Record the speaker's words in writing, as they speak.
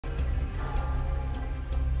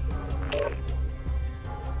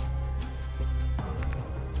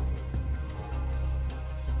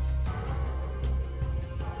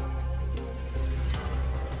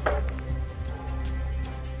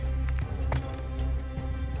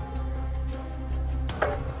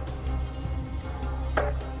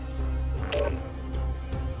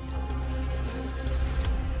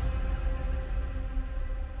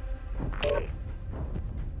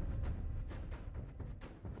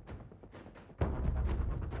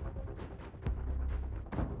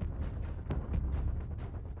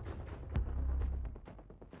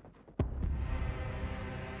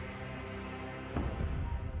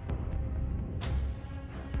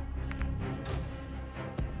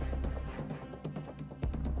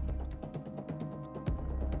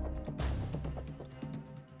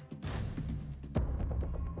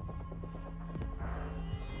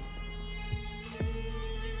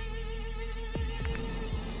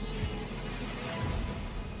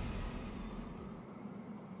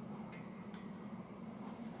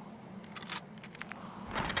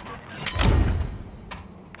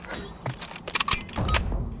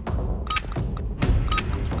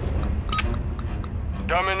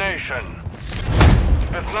Domination.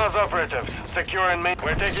 Spetsnaz operatives, secure and main.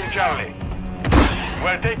 We're taking Charlie.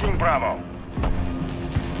 We're taking Bravo.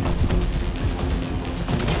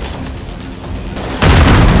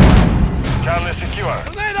 Charlie secure.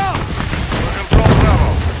 Tornado! We control Bravo.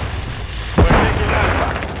 We're taking Alpha.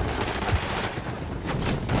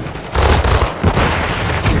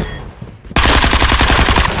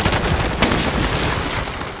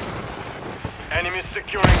 Enemies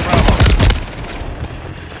securing Bravo.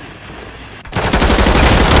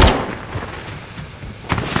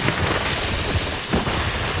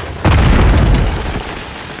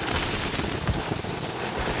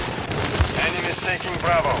 Taking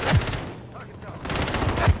Bravo.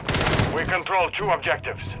 We control 2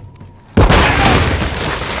 objectives.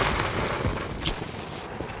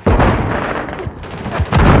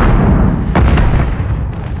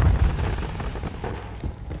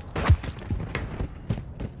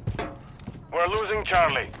 We're losing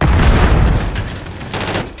Charlie.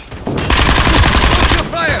 Your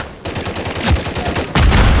fire!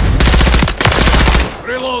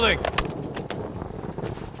 Reloading!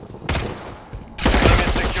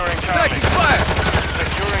 Taking fire!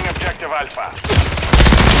 Securing objective Alpha.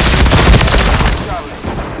 Charlie.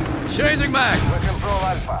 Changing mag! We control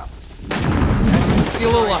Alpha.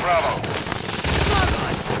 Seal alive. Bravo.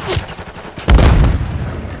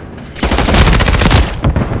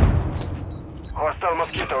 Hostile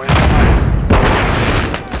Mosquito is alive.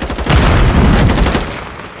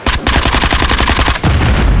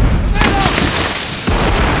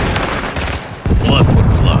 Blood for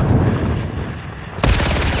blood.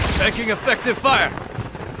 Taking effective fire.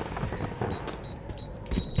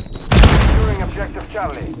 Securing objective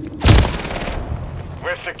Charlie.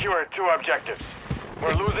 We're secured 2 objectives.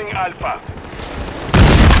 We're losing Alpha.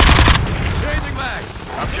 Changing mag.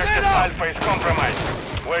 Objective Alpha is compromised.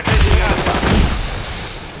 We're taking Alpha.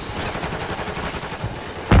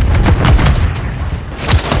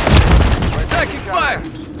 We're taking fire.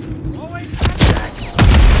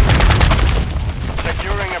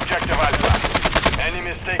 Securing objective Alpha.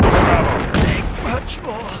 Enemies taking Bravo. Take much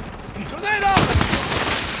more. Tornado!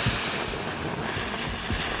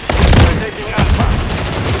 We're taking Alpha.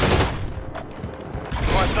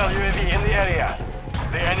 Hostile UAV in the area.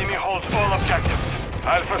 The enemy holds all objectives.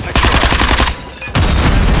 Alpha secure.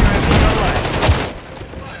 UAV online.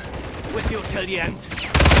 With you till the end.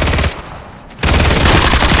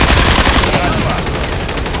 Alpha.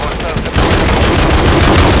 Hostile secure.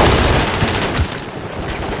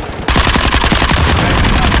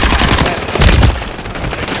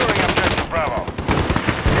 Securing objective Bravo.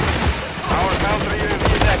 Our counter UAV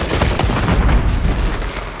is active.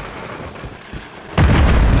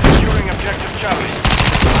 Securing objective Charlie.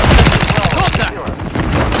 Contact!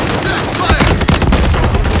 Fire!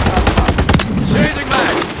 Changing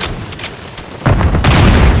mag!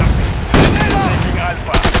 Taking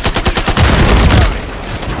Alpha. Charlie.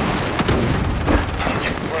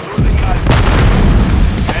 We're losing Alpha.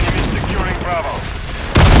 Enemy securing Bravo.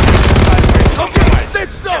 Alpha is compromised.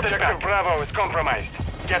 Stitched up! Objective Bravo is compromised.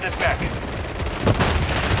 Get it back.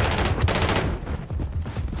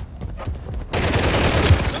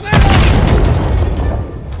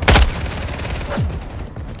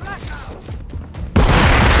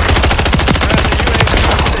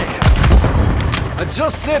 I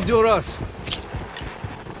just said you're us.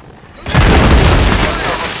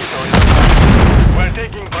 We're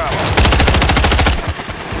taking Bravo.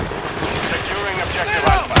 Securing objective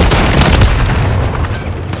Alpha.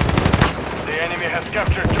 The enemy has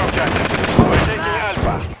captured 2 objectives.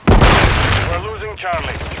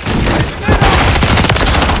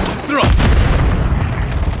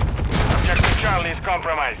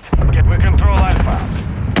 compromised. We control Alpha.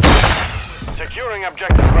 Securing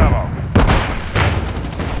objective Bravo.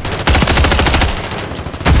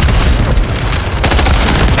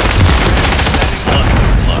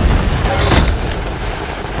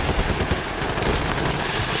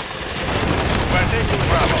 We're taking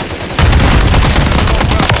Bravo.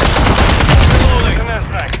 Reloading. An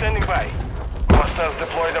airstrike standing by. Hostiles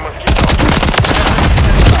deploy the Mosquito.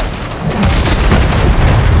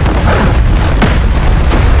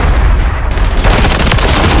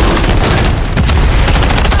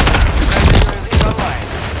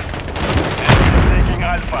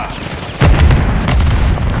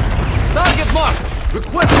 Target marked!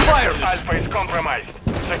 Request fire! Alpha is compromised.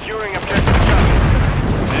 Securing objective Charlie.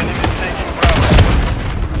 Enemy is taking Bravo.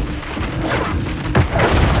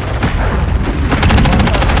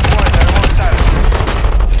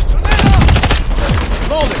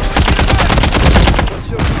 Loading!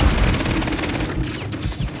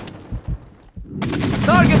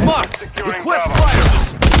 Target marked! Securing Request Bravo. fire!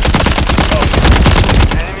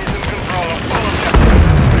 Enemy is in control of all objectives.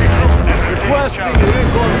 Regroup and retain Requesting Charlie.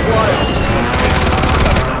 recon flyout!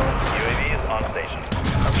 UAV is on station.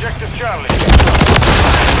 Objective Charlie.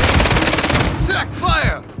 Attack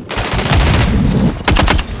fire!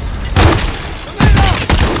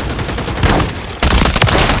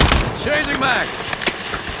 Changing mag!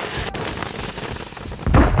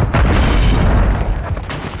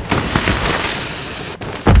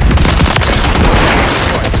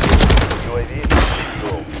 UAV is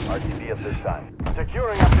fuel. RTB at this time.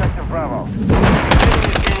 Securing objective Bravo. Enemy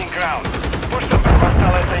is gaining ground. Push them.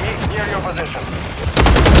 Hostile SAE near your position.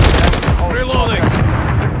 Reloading!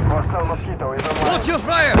 Hostile Mosquito is online. Watch your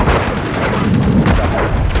fire!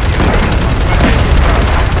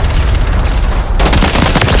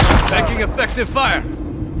 Taking effective fire!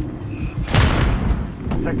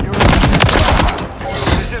 Securing objective Bravo.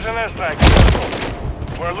 This is an airstrike.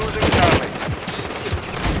 We're losing Charlie.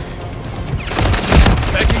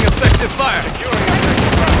 Taking effective fire! Securing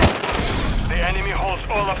objective Bravo. The enemy holds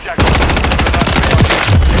all objectives.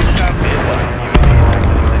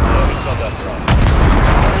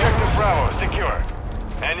 Objective Bravo secure.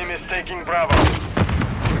 Enemy is taking Bravo.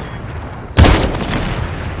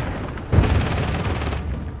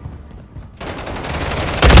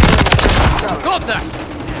 Contact!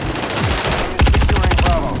 Enemy securing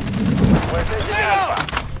Bravo. We're taking Alpha.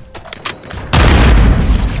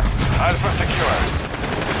 Alpha secure.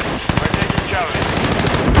 We're taking Charlie.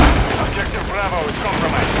 Objective Bravo is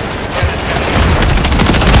compromised. Get it back.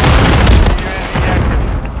 UAV active.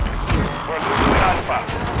 We're losing Alpha.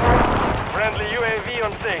 Friendly UAV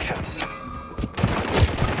on station.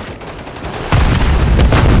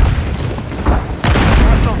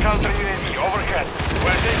 Hostile counter UAV overhead.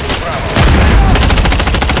 We're taking Bravo.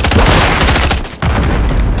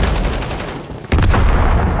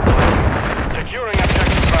 Securing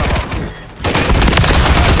objective Bravo.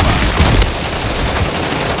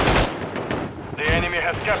 The enemy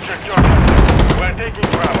has captured Georgia. We're taking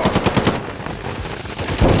Bravo.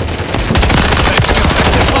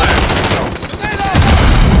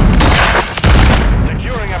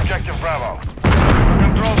 Securing objective Bravo.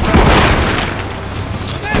 Control Bravo.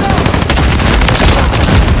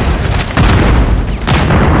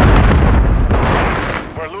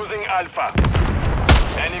 We're losing Alpha.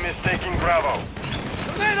 Enemy is taking Bravo.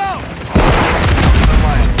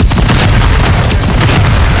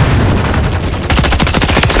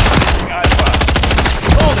 Alpha.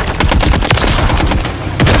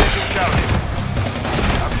 Taking Charlie.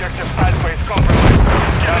 Objective Alpha is compromised.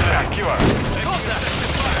 Charlie secure.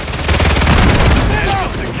 Enemy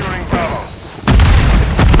securing Bravo.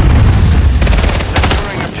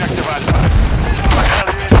 Securing objective Alpha.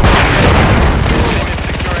 Enemy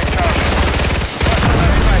securing Charlie.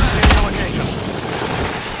 Right, near your location.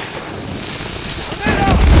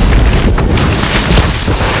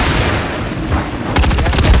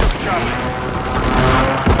 Charlie.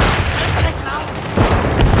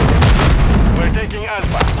 We're taking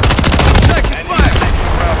Alpha. Taking Enemy fire!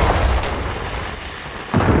 taking Bravo.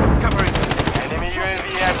 Covering Enemy UAV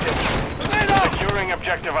active. Securing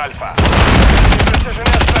objective Alpha. Precision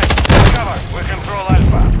airstrike. Cover. We control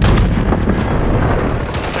Alpha.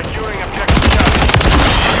 Securing objective Charlie.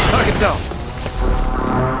 Target down!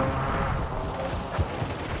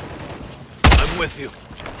 I'm with you.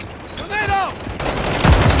 Tornado!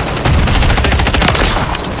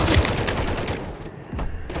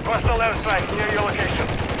 Hostile airstrike near your location.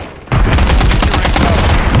 Securing Bravo.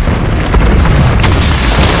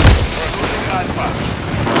 We're losing Alpha.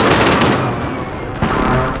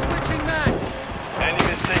 Switching mags!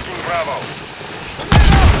 Enemy is taking Bravo.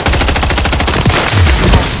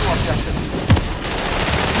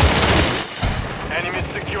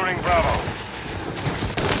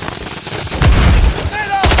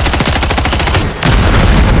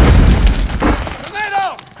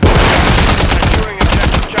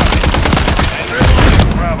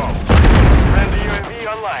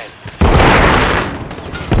 online.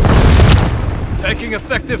 Taking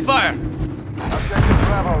effective fire. Objective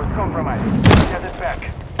Bravo is compromised. Get it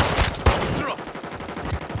back.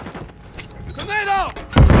 Tornado!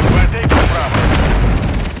 We're taking Bravo.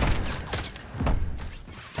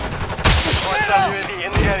 Hostile UAV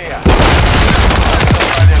in the area.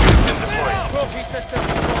 Trophy system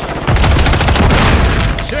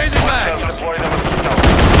changing back. Deploy the Mosquito.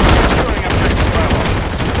 Securing Objective Bravo.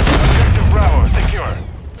 Objective Bravo secure.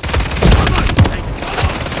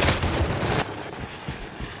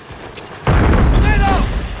 Tornado!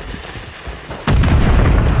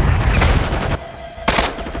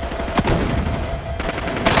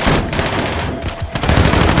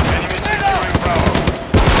 Enemy securing Bravo.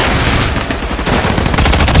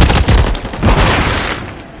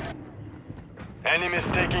 Enemies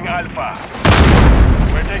taking Alpha.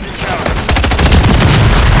 We're taking Charlie.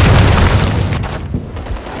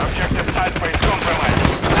 Objective Alpha is compromised.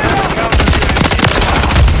 Counter UAV.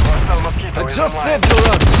 Hostile Mosquito I is just online. said to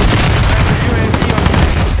run. UAV on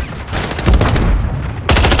station.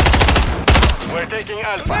 We're taking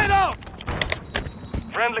Alpha. Tornado!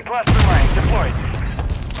 Friendly cluster mine deployed.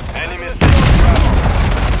 Enemies taking Bravo.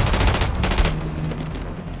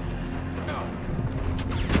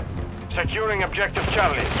 Securing Objective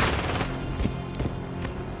Charlie.